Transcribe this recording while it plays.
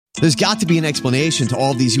There's got to be an explanation to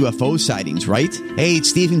all of these UFO sightings, right? Hey,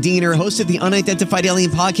 it's Stephen Diener, host of the Unidentified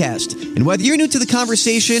Alien Podcast. And whether you're new to the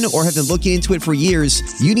conversation or have been looking into it for years,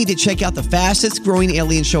 you need to check out the fastest growing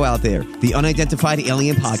alien show out there, the Unidentified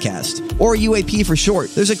Alien Podcast, or UAP for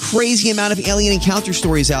short. There's a crazy amount of alien encounter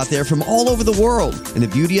stories out there from all over the world. And the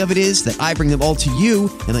beauty of it is that I bring them all to you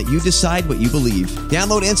and let you decide what you believe.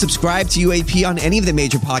 Download and subscribe to UAP on any of the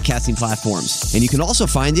major podcasting platforms. And you can also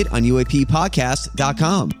find it on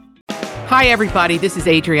UAPpodcast.com. Hi, everybody. This is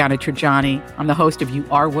Adriana Trajani. I'm the host of You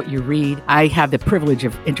Are What You Read. I have the privilege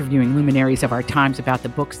of interviewing luminaries of our times about the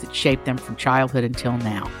books that shaped them from childhood until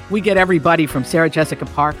now. We get everybody from Sarah Jessica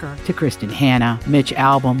Parker to Kristen Hanna, Mitch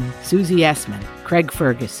Albom, Susie Essman, Craig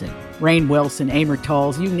Ferguson, Rainn Wilson, Amor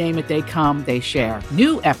Tolls, you name it, they come, they share.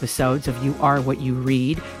 New episodes of You Are What You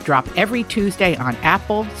Read drop every Tuesday on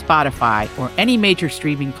Apple, Spotify, or any major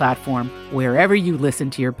streaming platform wherever you listen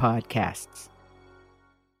to your podcasts.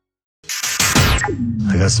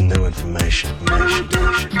 I got some new information.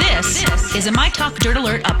 This is a My Talk Dirt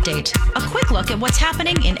Alert update. A quick look at what's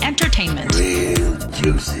happening in entertainment. Real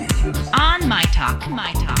juicy. On My Talk.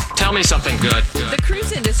 Tell me something good. The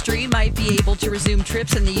cruise industry might be able to resume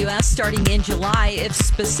trips in the U.S. starting in July if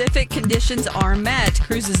specific conditions are met.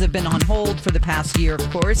 Cruises have been on hold for the past year, of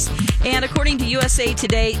course. And according to USA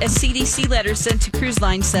Today, a CDC letter sent to cruise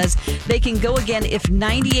lines says they can go again if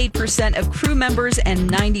 98% of crew members and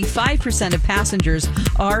 95% of passengers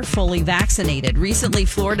are fully vaccinated. Recently,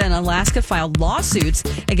 Florida and Alaska filed lawsuits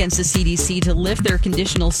against the CDC to lift their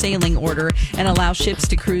conditional sailing order and allow ships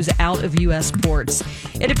to cruise out of U.S. ports.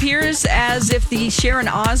 It appears as if the Sharon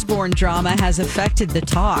Osbourne drama has affected The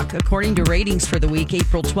Talk. According to ratings for the week,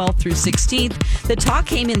 April 12th through 16th, The Talk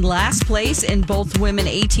came in last place in both women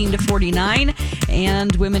 18 to 49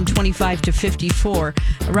 and women 25 to 54.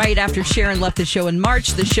 Right after Sharon left the show in March,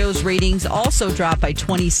 the show's ratings also dropped by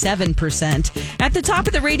 27%. At the top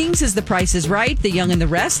of the ratings is The Price is Right, The Young and the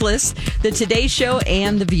Restless, The Today Show,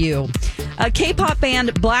 and The View. K-pop band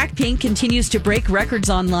Blackpink continues to break records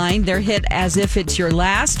online. Their hit As If It's Your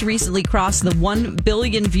Last recently crossed the 1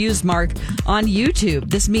 billion views mark on YouTube.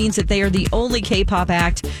 This means that they are the only K-pop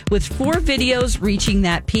act with 4 videos reaching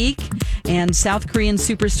that peak. And South Korean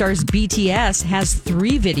superstars BTS has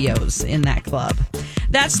 3 videos in that club.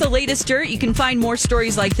 That's the latest dirt. You can find more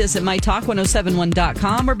stories like this at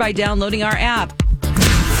mytalk1071.com or by downloading our app.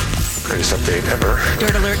 Greatest update ever.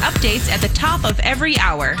 Dirt Alert updates at the top of every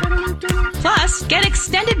hour. Plus, get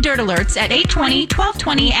extended Dirt Alerts at 8:20,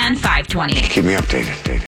 12:20, and 5:20. Keep me updated.